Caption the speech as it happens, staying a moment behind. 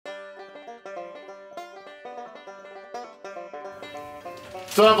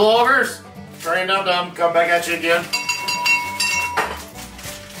What's up, vloggers? Train Dum Dum, come back at you again.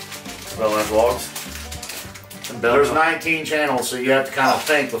 BellLife vlogs. There's 19 channels, so you have to kind of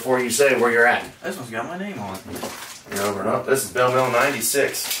think before you say where you're at. This one's got my name on it. You're over and up. This is Bell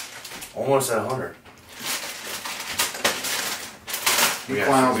 96. Almost at 100. You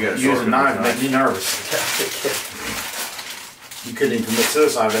clowns using knives make me nervous. You couldn't even commit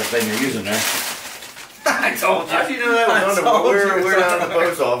suicide with that thing you're using there. I told you. How'd you know that was underwear? We're down at the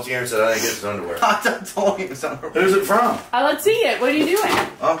post office here and said I think it's underwear. I told you it was underwear. Who's it from? Let's see it. What are you doing?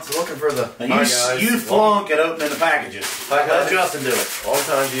 I'm looking for the... Now you flunk at opening the packages. Let Justin do it.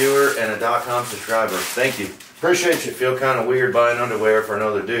 All-time viewer and a .com subscriber. Thank you. Appreciate you. Feel kind of weird buying underwear for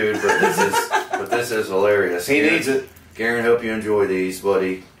another dude, but this is hilarious. He needs it. Garen, hope you enjoy these,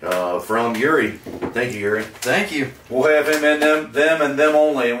 buddy. From Yuri. Thank you, Yuri. Thank you. We'll have him and them and them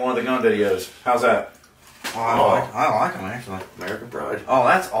only in one of the gun videos. How's that? Oh, I like them, actually. American Pride. Oh,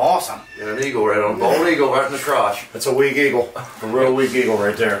 that's awesome. Got an eagle right on. Bald eagle right in the crotch. That's a weak eagle. A real weak eagle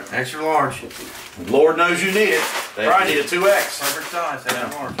right there. Extra large. Lord knows you need it. Probably need a 2X. Perfect size. Extra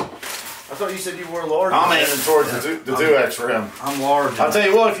large. I thought you said you wore large. I'm aiming towards the 2X for him. I'm large. I'll tell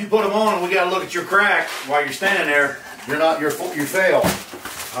you what, if you put them on and we got to look at your crack while you're standing there, you fail.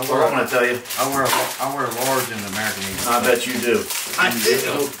 That's what I'm going to tell you. I wear large in the American Eagle. I bet you do. I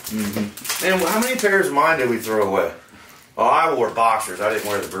do. Man, how many pairs of mine did we throw away? Oh, I wore boxers. I didn't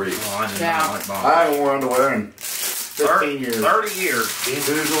wear the briefs. Oh, I did Yeah. not like boxers. I haven't worn underwear in 15 years. 30 years. Bean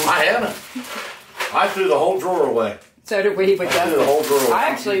Boozled. I haven't. I threw the whole drawer away. So did we with I threw the Justin. whole drawer away. I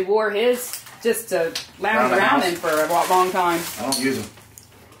actually wore his just to lounge around in for a long time. I don't use them.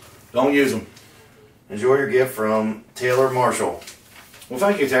 Don't use them. Enjoy your gift from Taylor Marshall. Well,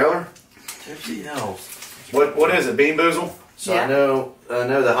 thank you, Taylor. Tipsy Hills. What is it, Bean Boozle? So Yeah. I know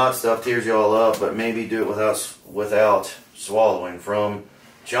the hot stuff tears y'all up, but maybe do it without swallowing. From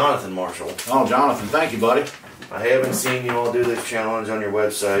Jonathan Marshall. Oh, Jonathan, thank you, buddy. I haven't seen you all do this challenge on your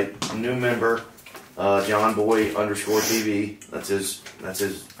website. New member, JohnBoy_TV. That's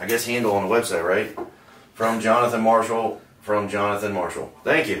his I guess handle on the website, right? From Jonathan Marshall. From Jonathan Marshall.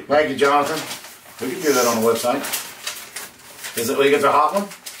 Thank you. Thank you, Jonathan. We can do that on the website. Is it? You get the hot one?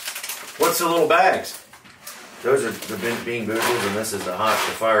 What's the little bags? Those are the Bean Boozled, and this is the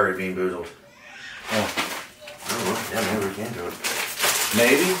fiery Bean Boozled. Oh, Oh, yeah, maybe we can do it.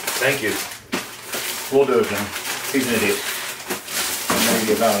 maybe. Thank you. We'll do it, Jim. He's an idiot.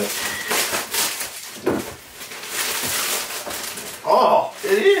 Maybe about it. Oh,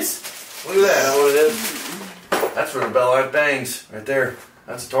 it is. Look at that. Is that what it is? That's for the BellLife bangs right there.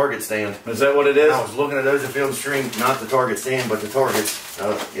 That's a Target stand. Is that what it is? I was looking at those at Field Stream, not the Target stand, but the Targets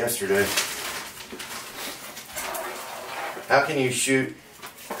yesterday. How can you shoot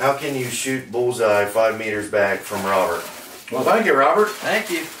bullseye 5 meters back from Robert? Well, thank you, Robert. Thank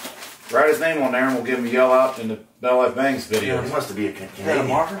you. Write his name on there and we'll give him a yell out in the BellLife Bangs video. He must be a Is that a Canadian.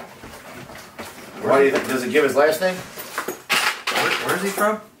 marker? Why do you think? Does it give his last name? Where's he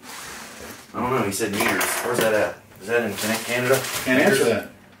from? I don't know. He said meters. Where's that at? Is that in Canada? Can't answer that.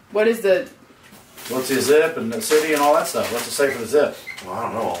 What is the... What's his zip and the city and all that stuff? What's it say for the zip? Well, I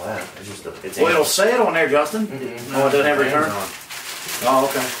don't know all that. It's just it's. Well, it'll say it on there, Justin. Oh, it doesn't have return? Oh,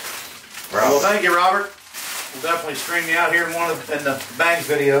 okay. Well, thank you, Robert. We'll definitely stream you out here in the Bangs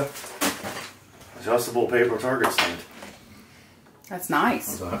video. Adjustable paper Target stand. That's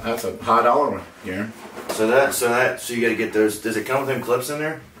nice. That's a high dollar one, Garen. So you got to get those. Does it come with them clips in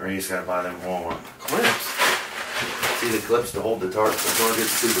there, or you just got to buy them at Walmart? Clips. See the clips to hold the targets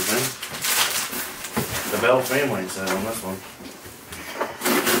to the thing? The Bell family said on this one.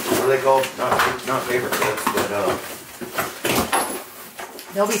 What are they called? Not paper clips, but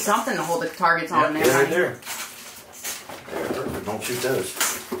There'll be something to hold the targets on there. yeah, right honey. there. There, perfect. Don't shoot those.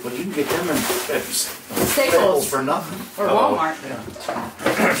 But you can get them in Staples. for nothing. Or Walmart.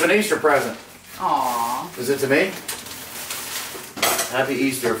 It's an Easter present. Aww. Is it to me? Happy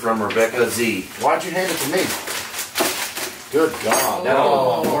Easter from Rebecca Z. Why'd you hand it to me? Good God.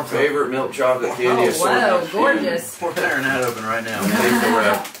 Oh. Our favorite milk chocolate candy Oh, assortment. whoa, gorgeous. We're tearing that open right now. Paper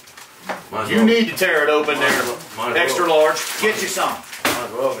wrap. Might as You well. need to tear it open there. Might as Extra well. large. Get you some. Might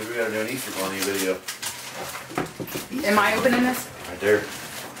as well, because we got to do an Easter Bunny video. Am I opening this? Right there.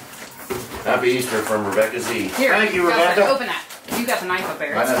 Happy Easter from Rebecca Z. Here. Thank you, Justin, Rebecca. open that. You got the knife up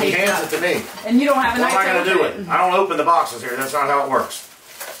there. I It's know. He taped hands up. it to me. And you don't have a What knife am I going to do open it? I don't open the boxes here. That's not how it works.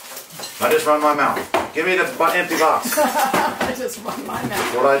 I just run my mouth. Give me the empty box. I just run my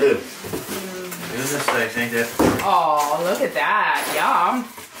mouth. What I do. Goodness sakes, ain't that? Oh, look at that. Yum.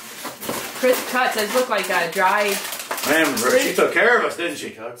 Crisp cuts. Those look like dry Man, she took care of us, didn't she?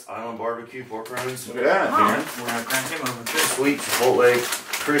 Cuts, Island Barbecue pork rinds. Look at that, Darren. We're gonna crank him over too. Sweet Chipotle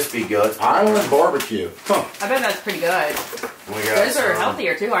crispy guts. Island barbecue. Huh. I bet that's pretty good. We got Those are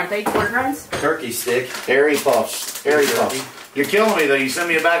healthier too, aren't they? Pork rinds? turkey stick. Airy puffs. Airy puffs. You're killing me though. You send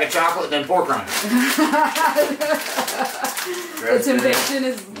me a bag of chocolate and then pork rinds. The temptation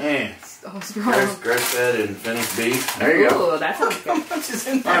is Man. so strong. Grass-fed and finished beef. There you go. Ooh, that sounds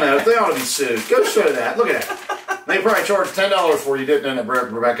good. I know. They ought to be sued. Go show that. Look at that. They probably charged $10 for you, didn't they,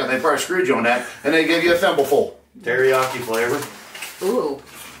 Rebecca? They probably screwed you on that, and they gave you a thimbleful. Teriyaki flavor. Ooh.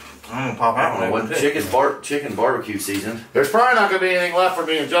 I'm gonna pop out one. Chicken barbecue season. There's probably not going to be anything left for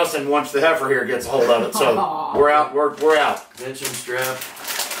me and Justin once the heifer here gets a hold of it. So Aww. we're out. We're out. Tension strap.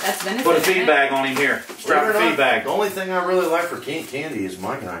 That's benefit. Put a feed bag on him here. Strap a feed bag. The only thing I really like for candy is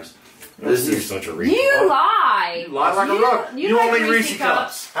Mike and Ice. This is such a reach. You lie. You lie like a rook. You like only Reese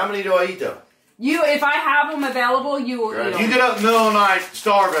cups. How many do I eat though? If I have them available, you will Right. eat You them. get up in the middle of the night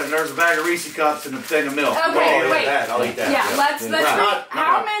starving, and there's a bag of Reese cups and a thing of milk. Okay, wait. I'll eat that. Yeah, let's Right. read.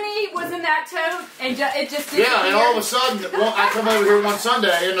 How many was in that tote? And it just disappeared? Yeah, and all of a sudden, I come over here one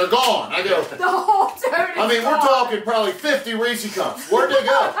Sunday and they're gone. I go, the whole tote is I mean, we're gone. talking probably 50 Reese cups. Where'd they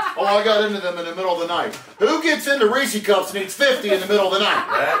go? Oh, I got into them in the middle of the night. Who gets into Reese cups and eats 50 in the middle of the night?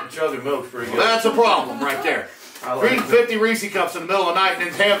 That and chugging milk's pretty good. Well, that's a problem right there. Eating 50 Reese cups in the middle of the night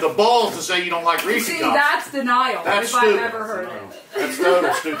and then have the balls to say you don't like Reese See, cups. that's denial. That's if stupid. I've ever heard it. That's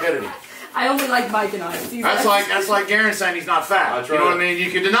total stupidity. I only like Mike and Ice. That's like Garen saying he's not fat. You know what I mean? You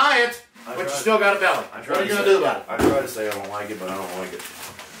can deny it, but you still got a belly. What are you going to do about it? I try to say I don't like it, but I don't like it.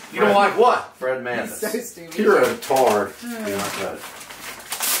 You don't like what? Fred Mathis. So stupid. You're a tard. You know, I got it.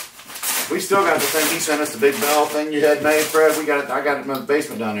 We still got the thing he sent us, the big bell thing you had made, Fred. We got it. I got it in the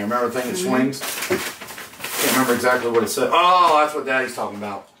basement down there. Remember the thing that swings? Can't remember exactly what it said. Oh, that's what Daddy's talking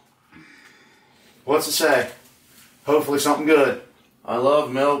about. What's it say? Hopefully something good. I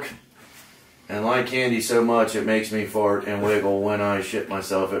love milk and like candy so much it makes me fart and wiggle. When I shit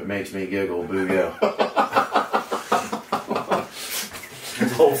myself, it makes me giggle. Booyah.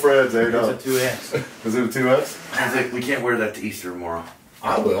 Old Fred's ate It's up. a 2S. Is it a 2S? I think we can't wear that to Easter tomorrow.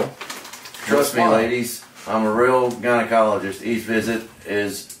 I will. Trust me, Why? ladies. I'm a real gynecologist. Each visit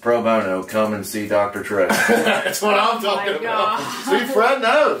is pro bono. Come and see Dr. Trey. That's what I'm talking about. See, Fred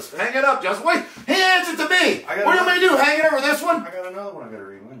knows. Hang it up, just wait. He hands it to me. I got What do you want me to do? Hang it over this one? I got another one I gotta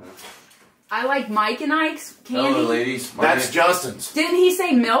read. Wait a minute. I like Mike and Ike's candy. Hello, ladies. My That's name- Justin's. Didn't he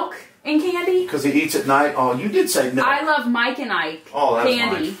say milk and candy? Because he eats at night. Oh, you did say no. I love Mike and Ike Oh, that's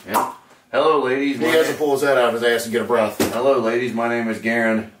candy. mine. Yeah. Hello, ladies. He My has to name- pull his head out of his ass and get a breath. Hello, ladies. My name is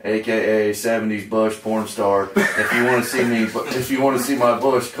Garen, aka 70s Bush porn star. If you want to see me, if you want to see my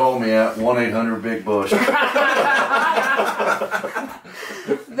bush, call me at 1-800-BIG-BUSH.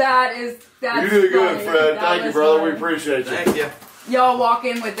 That's You did good, funny. Fred. That Thank you, was brother. funny. We appreciate you. Thank you. Y'all walk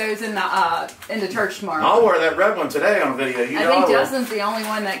in with those in the church tomorrow. I'll wear that red one today on video. You I know think will. Justin's the only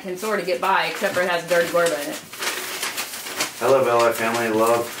one that can sort of get by, except for it has dirty word in it. Hello, BellLife family.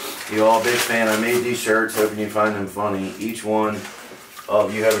 Love you all. Big fan. I made these shirts, hoping you find them funny. Each one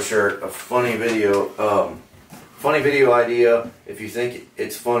of you have a shirt, a funny video idea. If you think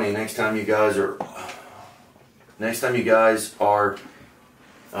it's funny, next time you guys are 3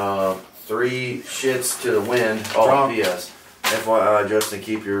 shits to the wind. Oh, Drunk. P.S. FYI, Justin,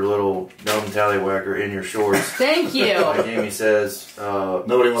 keep your little dumb tallywhacker in your shorts. Thank you. Like Amy says,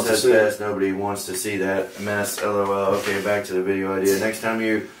 Nobody wants to says see best, nobody wants to see that mess. LOL. Okay, back to the video idea. Next time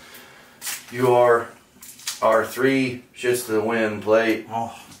you are 3 shits to the wind, play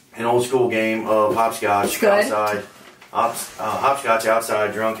an old school game of hopscotch Good. outside. Hopscotch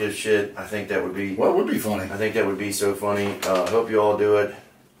outside, drunk as shit. I think that would be. What would be funny? I think that would be so funny. Hope you all do it.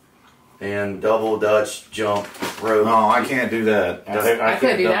 And double Dutch jump rope. No, I can't do that. I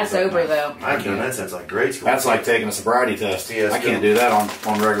could do that sober though. I can. That sounds like grade school. That's like taking a sobriety test. Yes, I can't do that on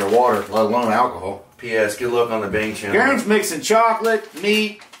regular water, let alone alcohol. P.S. Good luck on the Bang channel. Garen's mixing chocolate,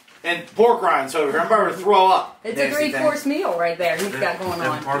 meat, and pork rinds over here. I'm about to throw up. It's a Nasty 3-course meal right there he's got going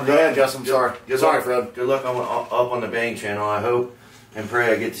on. Part of Go the ahead, Justin. I'm sorry. Sorry, Fred. Good luck up on the Bang channel. I hope and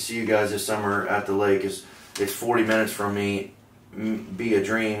pray I get to see you guys this summer at the lake. It's 40 minutes from me. Be a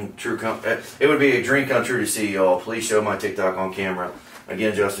dream true. It would be a dream come true to see y'all. Please show my TikTok on camera.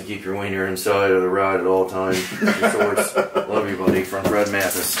 Again, Justin, keep your wiener inside of the ride at all times. Your shorts. Love you, buddy. From Fred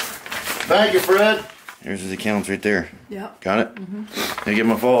Mathis. Thank you, Fred. Here's his accounts right there. Yep. Got it? Hey, give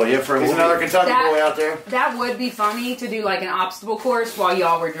him a follow. Yeah, Fred. He's another Kentucky boy out there. That would be funny to do like an obstacle course while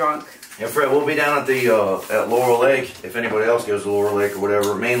y'all were drunk. Yeah, Fred, we'll be down at the at Laurel Lake, if anybody else goes to Laurel Lake or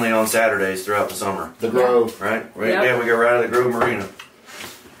whatever, mainly on Saturdays throughout the summer. The Grove. Right? Yep. Yeah, we go right out of the Grove Marina.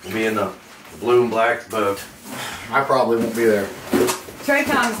 We'll be in the blue and black boat. I probably won't be there. Trey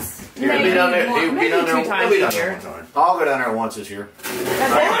comes He'll maybe, be down there. one, He'll be maybe down there. 2 He'll times be a down there year. one time. I'll go down there once this year.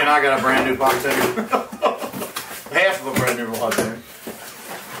 And I got a brand new box there. Half of a brand new box there.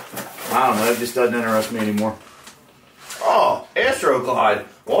 I don't know, it just doesn't interest me anymore. Oh, Astroglide.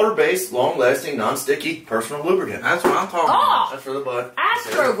 Water-based, long-lasting, non-sticky personal lubricant. That's what I'm talking about. Oh, That's for the butt.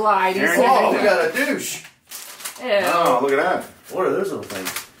 Astroglide. You Oh, we said. got a douche. Ew. Oh, look at that. What are those little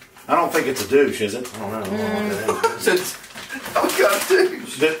things? I don't think it's a douche, is it? I don't know. Since I got a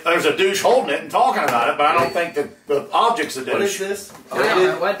douche. There's a douche holding it and talking about it, but I don't think that the object's a douche. What is this? I don't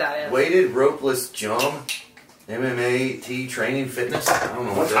know what that is. Weighted ropeless jump. MMA training fitness. I don't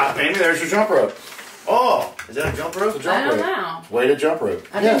know what that is. Maybe there's your jump rope. Oh, is that a jump rope? It's a jump I don't rope. know. Weighted jump rope.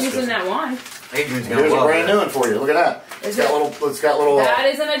 I've been using that one. Adrian's gonna Here's a love brand that. new one for you. Look at that. Is It's got little. That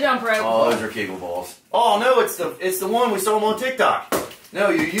isn't a jump rope. Oh, those are Kegel balls. Oh no, it's the one we saw them on TikTok. No,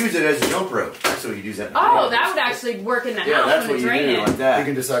 you use it as a jump rope. That's what you use that. Oh, that would actually work in the Yeah, house that's when what it's you do raining. like that. You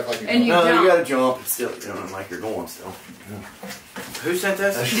can just act like And you no, jump. you gotta jump. It's still, you know, like you're going still. Who sent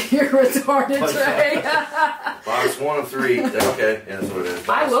this? You're retarded, Trey. Box 1 of 3. Okay, yeah, that's what it is.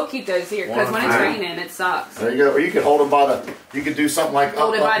 I will keep those here because when it's One. raining, it sucks. There you go. Or you could hold them by the. You could do something like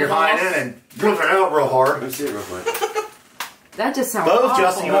Hold it by up your the hind balls. end and flip it out real hard. Let me see it real quick. That just sounds Both, awful.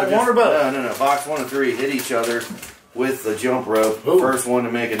 Justin, you want one or both? No. Box 1 of 3 hit each other with the jump rope. Ooh. First one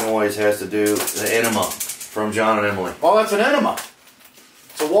to make a noise has to do the enema from John and Emily. Oh, that's an enema.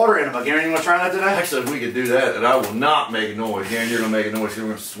 It's a water enema. Gary, you want to try that today? Actually, if we could do that, and I will not make a noise. Gary, you're going to make a noise. You're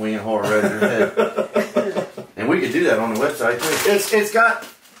going to swing it hard right in your head. And we could do that on the website, too. It's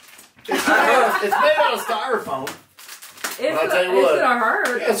made out of styrofoam. It's I'll tell you it's what. gonna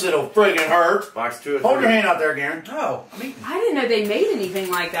hurt. Yes, it'll friggin' hurt. Box 2 of 3. Hold your hand out there, Gary. Oh, I mean, I didn't know they made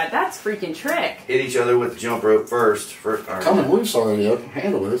anything like that. That's freaking trick. Hit each other with the jump rope first. Come and loose already.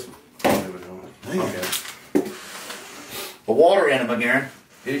 Handle this. Okay. A water enema, Gary.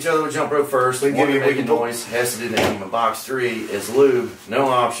 Hit each other with jump rope first. We One give to you- make we a can put- noise. Has to do the enema. Box 3 is lube. No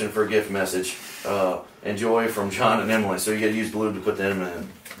option for gift message. Enjoy from John and Emily. So you got to use the lube to put the enema in.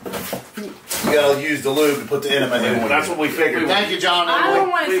 You gotta use the lube to put the enema in. That's what we figured. Thank you, John and I don't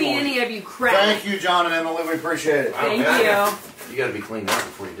Emily. want to we see won't. any of you crap. Thank you, John and Emily. We appreciate it. Thank Okay. you. You got to be cleaned out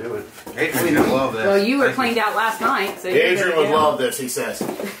before you do it. Adrian's gonna love this. Well, you were Thank cleaned out last night, so you're Adrian good would to go. love this, he says.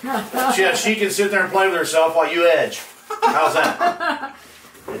 she can sit there and play with herself while you edge. How's that?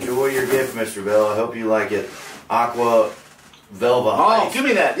 Enjoy your gift, Mr. Bell. I hope you like it. Aqua Velva Oh, Ice. give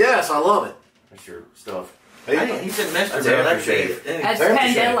me that. Yes, I love it. That's your stuff. He said Mr. That's Bell. aftershave. That's Aftershave.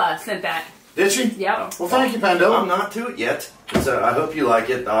 Pandela sent that. Did she? Yep. Well, thank you, I'm Pandela. not to it yet. So I hope you like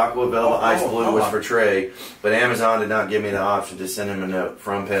it. The Aqua Velva Ice Blue was for Trey, but Amazon did not give me the option to send him a note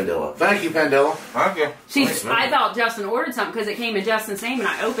from Pandela. Thank you, Pandela. Okay. I thought Justin ordered something because it came in Justin's name, and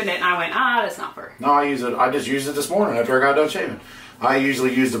I opened it and I went, that's not for her. No, I use it. I just used it this morning after I got done shaving. I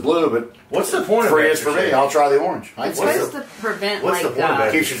usually use the blue, but What's the point of free is for me. aftershave? I'll try the orange. It's It supposed to prevent what's the like point of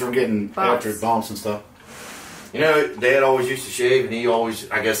it? keeps you from getting Bumps. after bumps and stuff. You know, Dad always used to shave, and he always,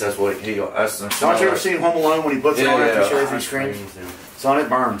 I guess that's what he, that's Don't you ever seen Home Alone when he puts it on after he shaves and he ice screams? creams, yeah. Son, it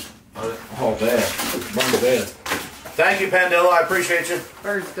burns. Oh, bad. It burns bad. Thank you, Pandela. I appreciate you.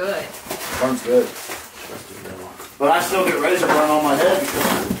 Burns good. Burns good. But I still get razor burn on my head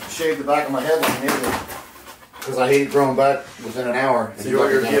because I shave the back of my head like an idiot. Because I hate it growing back within an hour. It seems Enjoy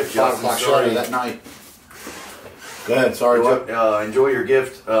like your it's gift, 5 Justin. o'clock Sorry. Friday that night. Go ahead. Sorry, what? Enjoy your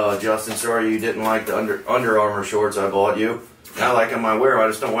gift, Justin. Sorry you didn't like the Under Armour shorts I bought you. I like them. I wear them. I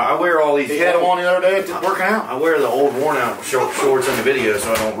just don't. I wear all these. He had them on the other day working out. I wear the old worn out shorts in the video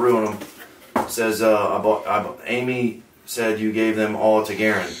so I don't ruin them. It says Amy said you gave them all to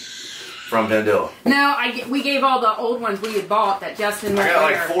Garen from Pandela. No, we gave all the old ones we had bought that Justin I won't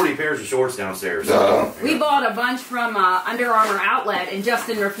got wear. like 40 pairs of shorts downstairs. We bought a bunch from Under Armour outlet, and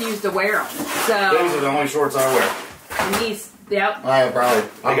Justin refused to wear them. Those are So the only shorts I wear. and he's yep. I have probably.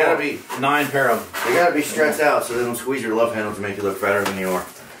 They gotta be 9 pair of them. They gotta be stretched out so they don't squeeze your love handle to make you look fatter than you are.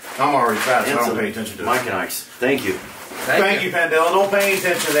 I'm already fat, so I And don't some pay attention to Mike it. and Ike's. Thank you. Thank you, Pandela. Don't pay any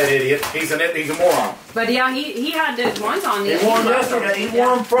attention to that idiot. He's a moron. But yeah, he had those ones on. He wore them yesterday. He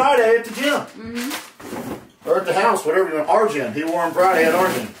wore them Friday at the gym. Or at the house, whatever you want. Our gym. He wore them Friday at our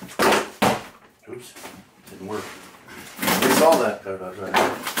gym. Oops. Didn't work. We saw that.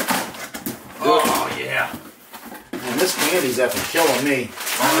 Oh, yeah. Man, this candy's effing killing me.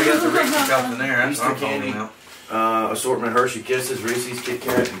 Oh, we got the Reese's cups in there. That's Easter what I'm talking candy. about. assortment Hershey Kisses, Reese's, Kit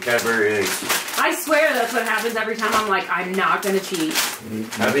Kat, and Cadbury eggs. I swear that's what happens every time I'm like, I'm not going to cheat.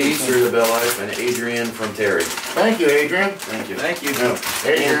 Happy Easter to the BellLife and Adrian from Terry. Thank you, Adrian. Thank you. Thank you. No,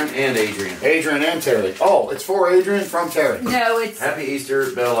 Adrian. and Adrian. Adrian and Terry. Oh, it's for Adrian from Terry. No, it's... Happy Easter,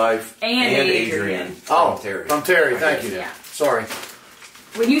 BellLife And Adrian. Oh, from Terry. from Terry. Thank you. Yeah. Sorry.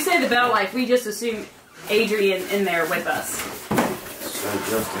 When you say the BellLife, we just assume Adrian in there with us. So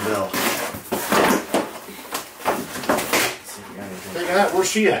Justin Bell. Look at that. Where's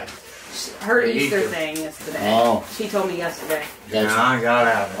she at? Her Easter Easter. thing is today. Oh. She told me yesterday. Yeah, I gotta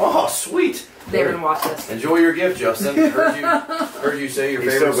have it. Oh, sweet. They were going to watch this. Enjoy your gift, Justin. Heard you say your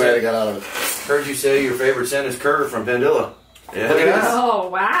He's favorite so glad he scent. got out of it. Heard you say your favorite scent is Curve from Pandilla. Yeah, Look at it is. that. Oh,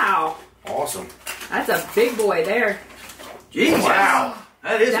 wow. Awesome. That's a big boy there. Jesus. Wow.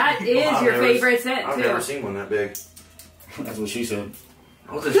 That is. That a big is box. your favorite scent, I've too. never seen one that big. That's what she said.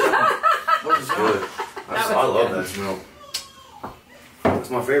 What's it smell? What's it It's smell? good. That I was love good. that smell. That's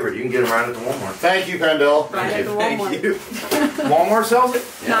my favorite. You can get them right at the Walmart. Thank you, Pendle. Right at the Thank Walmart. you. Walmart sells it?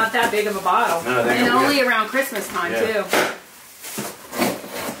 Yeah. Not that big of a bottle. No, they and don't only around Christmas time, Yeah. too.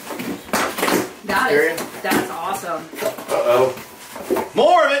 That's awesome. Uh-oh.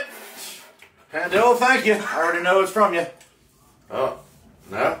 More of it. Pendle, thank you. I already know it's from you. Oh,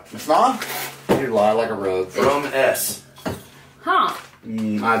 no. It's not? You lie like a rogue. From S. Huh.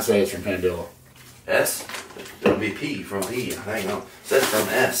 I'd say it's from Pandilla. S? It would be P from P. I think. No. It says from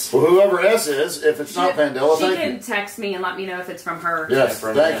S. Well, whoever S is, if it's not Pandilla, She thank can you. text me and let me know if it's from her. Yes,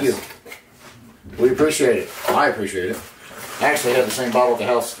 From thank S. you. We appreciate it. I appreciate it. I actually had the same bottle at the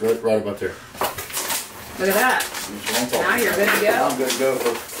house right up there. Look at that. That's what I'm talking Now you're good to go. I'm good to go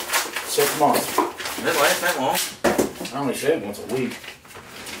for 6 months. Did it last that long? I only shave once a week.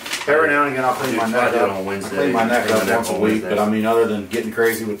 Every now and again I'll clean my I neck do it up. on Wednesday. I clean my neck Clean up my neck once a on week, Wednesday. but I mean other than getting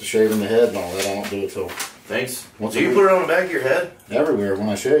crazy with the shaving the head and all that, I don't do it till Thanks. Once Do a you week. put it on the back of your head? everywhere when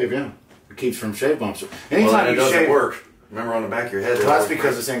I shave, yeah. It keeps from shave bumps. Well, Anytime then it you doesn't shave, work. Remember on the back of your head. well, that's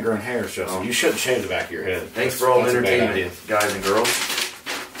because it's ingrown hairs, Justin. Oh. You shouldn't shave the back of your head. Thanks for all the That's a bad idea. entertainment, guys and girls.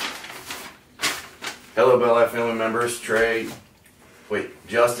 Hello, BellLife family members.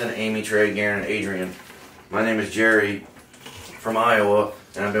 Justin, Amy, Trey, Garen, and Adrian. My name is Jerry from Iowa,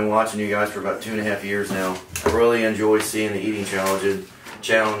 and I've been watching you guys for about 2.5 years now. I really enjoy seeing the eating challenges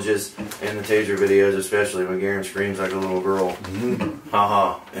and the taser videos, especially when Garen screams like a little girl.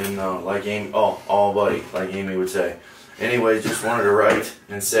 Haha. And like Amy, all buddy, like Amy would say. Anyways, just wanted to write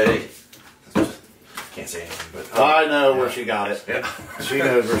and say, can't say anything, but I know where she got it. yeah. She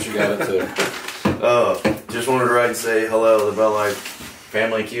knows where she got it too. Just wanted to write and say hello, the BellLife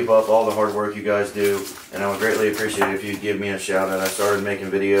family. Keep up all the hard work you guys do, and I would greatly appreciate it if you'd give me a shout out. I started making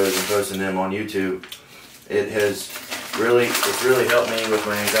videos and posting them on YouTube. It's really helped me with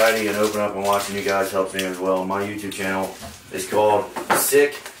my anxiety, and open up and watching you guys helps me as well. My YouTube channel is called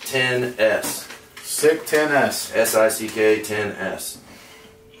Sick10S. Sick 10S. SICK 10S.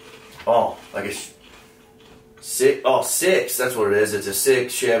 Oh, like a sick. Oh, six. That's what it is. It's a sick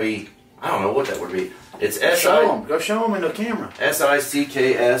Chevy. I don't know what that would be. It's Go show them in the camera.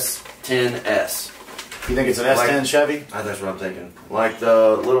 SICKS 10S. You think it's an S10 Chevy? That's what I'm thinking. Like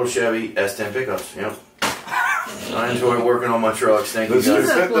the little Chevy S10 pickups. Yep. I enjoy working on my trucks. Thank you Jesus.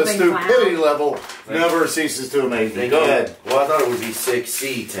 guys. a The flipping stupidity clown. level never ceases to amaze me. Thank Go you. ahead. Well, I thought it would be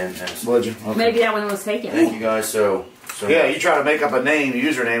 6C 10S. Would you? Okay. Maybe that one was taken. Thank you guys so Yeah, much. you try to make up a name, a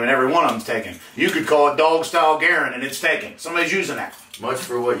username, and every one of them's taken. You could call it Dog Style Garen, and it's taken. Somebody's using that. Much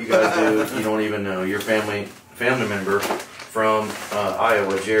for what you guys do. You don't even know. Your family member from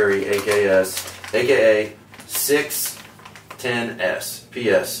Iowa, Jerry, aka 610S.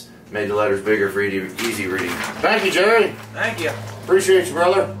 P.S. Made the letters bigger for easy reading. Thank you, Jerry. Thank you. Appreciate you,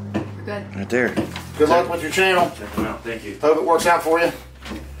 brother. We're good. Right there. Good luck with your channel. Check them out. Thank you. Hope it works out for you.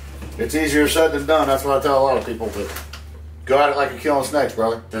 It's easier said than done. That's what I tell a lot of people. But go at it like you're killing snakes,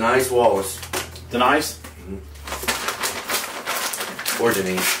 brother. Denise Wallace. Denise? Or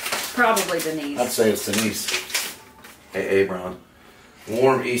Denise. Probably Denise. I'd say it's Denise. Hey, Ron.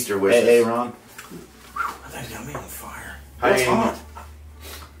 Warm Easter wishes. Hey, Ron. That got me on fire. Hi, What's Amy. hot?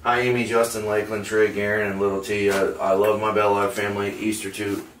 Hi, Amy, Justin, Lakeland, Trey, Garen, and Little T. I love my BellLife family. Easter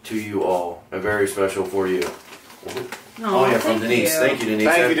to you all. A very special for you. Oh, yeah, from thank Denise. you. Thank you, Denise.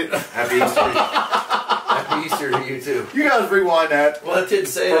 Thank you, Happy Easter. Happy Easter to you, too. You guys rewind that. Well, I didn't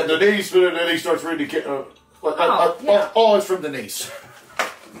say From it. Denise, but then he starts reading. Yeah. Oh, it's from Denise.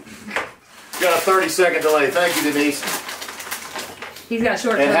 Got a 30-second delay. Thank you, Denise. He's got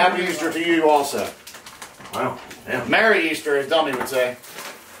short. And term happy memory. Easter to you also. Wow. Yeah. Merry Easter, as Dummy would say.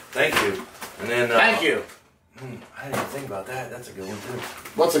 Thank you. And then. Thank you. I didn't even think about that. That's a good one, too.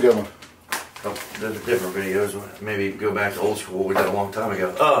 What's a good one? the different videos. Maybe go back to old school. We did a long time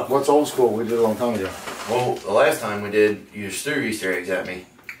ago. What's old school? We did a long time ago. Well, the last time we did, you just threw Easter eggs at me.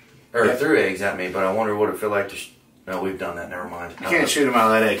 Or Yeah. threw eggs at me, but I wonder what it feel like to... No, we've done that. Never mind. You can't shoot them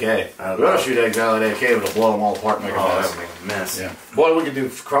out of that AK. I don't We ought know. to shoot eggs out of that AK, but it'll blow them all apart and make a Oh, mess. that would make a mess. Yeah. Boy, we could do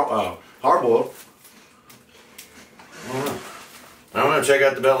hard-boiled. I don't know. Check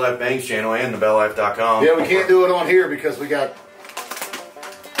out the BellLife Bangs channel and the BellLife.com. Yeah, we can't do it on here because we got...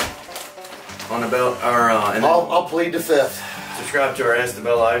 On the Bell... and then I'll plead the fifth. subscribe to our Ask the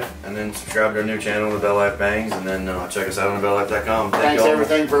BellLife, and then subscribe to our new channel, the BellLife Bangs, and then check us out on the BellLife.com. Thanks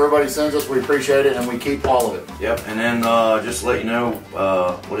everything for everybody sends us. We appreciate it, and we keep all of it. Yep, and then just to let you know,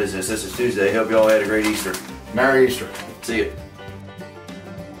 what is this? This is Tuesday. Hope you all had a great Easter. Merry Easter. See you.